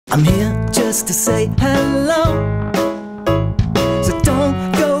I'm here just to say hello. So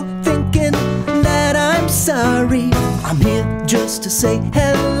don't go thinking that I'm sorry. I'm here just to say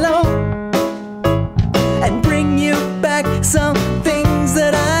hello and bring you back some things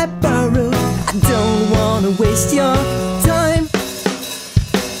that I borrowed. I don't wanna waste your time.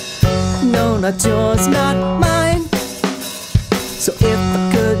 No, not yours, not mine. So if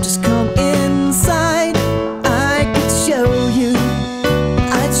I could just come inside, I could show you,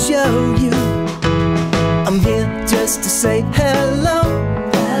 I'd show you. I'm here just to say hello.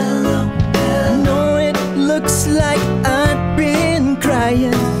 Hello, hello. I know it looks like I've been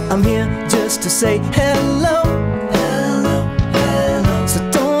crying. I'm here just to say hello. Hello, hello. So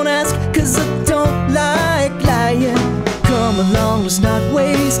don't ask, 'cause I don't like lying. Come along, let's not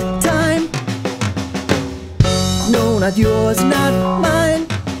waste time. No, not yours, not mine.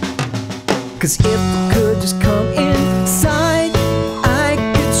 'Cause if I could just come inside, I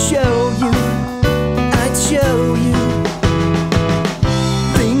could show you, I'd show you.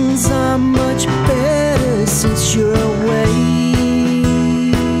 Things are much better since you're away.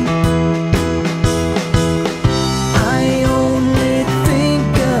 I only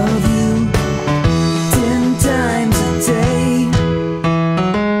think of you 10 times a day.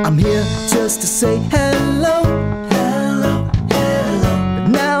 I'm here just to say hello.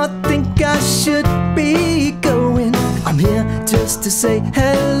 I should be going. I'm here just to say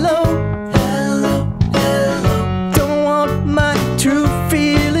hello. Hello, hello. Don't want my true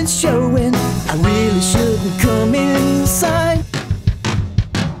feelings showing. I really shouldn't come inside.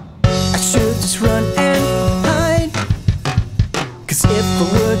 I should just run and hide. 'Cause if I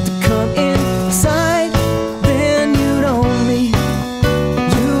were to come inside, then you'd own me,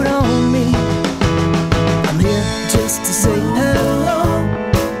 you'd own me. I'm here just to say hello.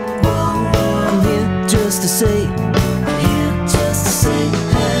 Just to say, I'm here just to say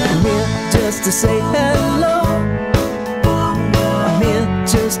hello. I'm here just to say hello. I'm here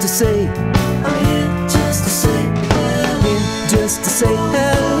just to say, I'm here just to say hello. I'm here just to say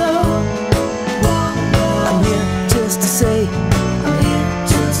hello. I'm here just to say, I'm here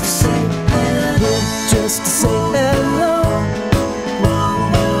just to say hello. I'm here just to say hello.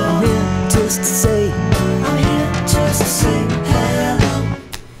 I'm here just to say, I'm here just to say hello.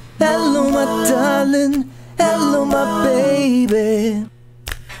 Hello, my darling. Hello, my baby.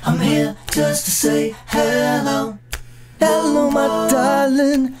 I'm here just to say hello. Hello, my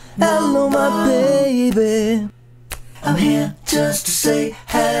darling. Hello, my baby. I'm here just to say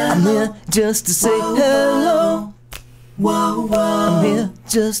hello. I'm here just to say hello. Whoa, whoa. I'm here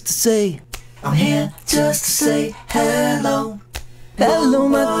just to say, I'm here just to say hello. Hello,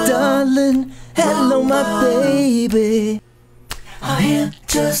 my darling. Hello, my baby. I'm here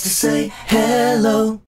just to say hello.